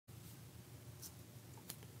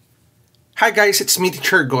Hi guys, it's me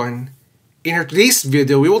Teacher Gon. In today's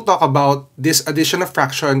video, we will talk about this addition of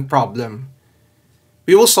fraction problem.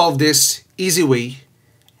 We will solve this easy way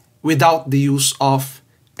without the use of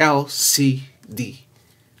LCD.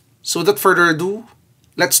 So without further ado,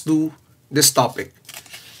 let's do this topic.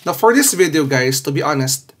 Now for this video guys, to be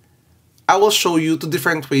honest, I will show you two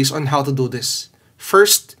different ways on how to do this.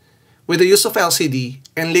 First, with the use of LCD,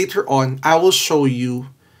 and later on, I will show you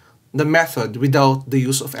the method without the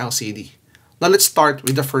use of LCD. Now let's start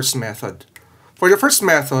with the first method. For the first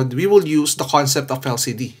method, we will use the concept of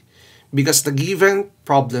LCD because the given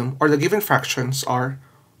problem or the given fractions are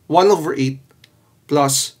 1 over 8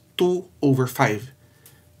 plus 2 over 5.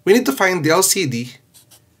 We need to find the LCD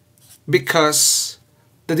because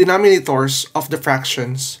the denominators of the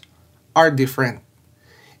fractions are different.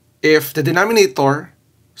 If the denominators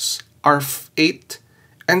are 8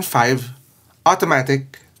 and 5,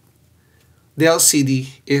 automatic, the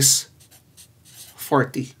LCD is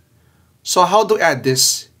 40. So how to add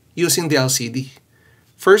this using the LCD?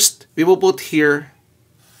 First, we will put here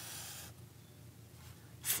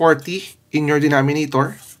 40 in your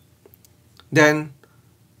denominator. Then,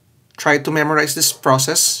 try to memorize this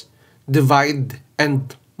process. Divide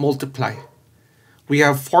and multiply. We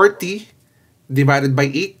have 40 divided by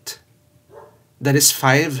 8. That is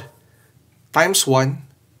 5 times 1.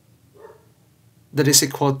 That is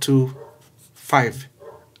equal to 5.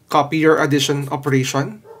 Copy your addition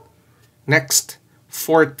operation. Next,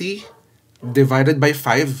 40 divided by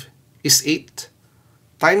 5 is 8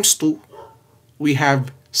 times 2. We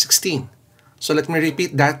have 16. So let me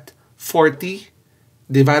repeat that. 40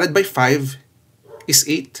 divided by 5 is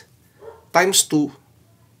 8 times 2.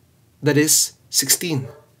 That is 16.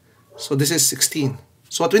 So this is 16.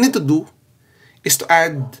 So what we need to do is to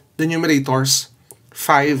add the numerators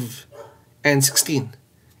 5 and 16.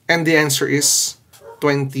 And the answer is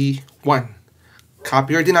 21.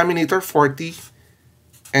 Copy your denominator 40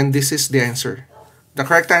 and this is the answer. The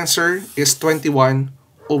correct answer is 21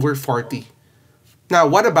 over 40. Now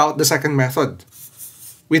what about the second method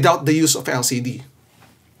without the use of LCD?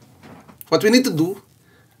 What we need to do,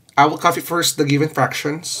 I will copy first the given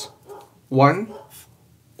fractions. 1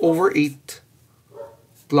 over 8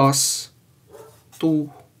 plus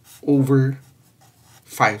 2 over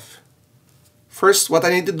 5. First, what I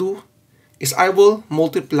need to do is I will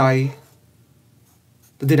multiply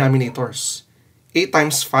the denominators. 8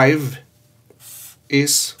 times 5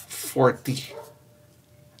 is 40.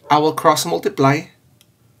 I will cross multiply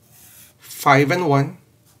 5 and 1.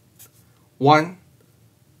 1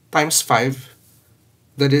 times 5,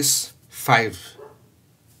 that is 5.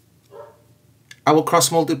 I will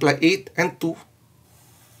cross multiply 8 and 2.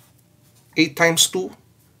 8 times 2,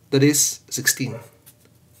 that is 16.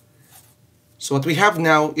 So what we have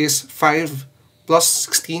now is 5 plus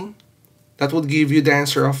 16. That would give you the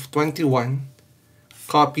answer of 21.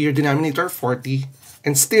 Copy your denominator 40.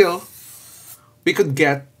 And still, we could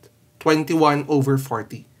get 21 over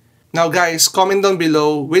 40. Now guys, comment down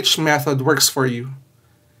below which method works for you.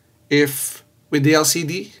 If with the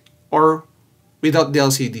LCD or without the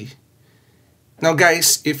LCD. Now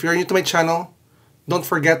guys, if you're new to my channel, don't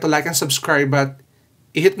forget to like and subscribe at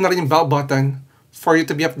i-hit na rin yung bell button for you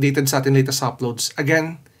to be updated sa ating latest uploads.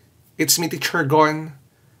 Again, it's me Teacher Gon.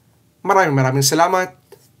 Maraming salamat.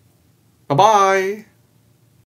 Bye-bye!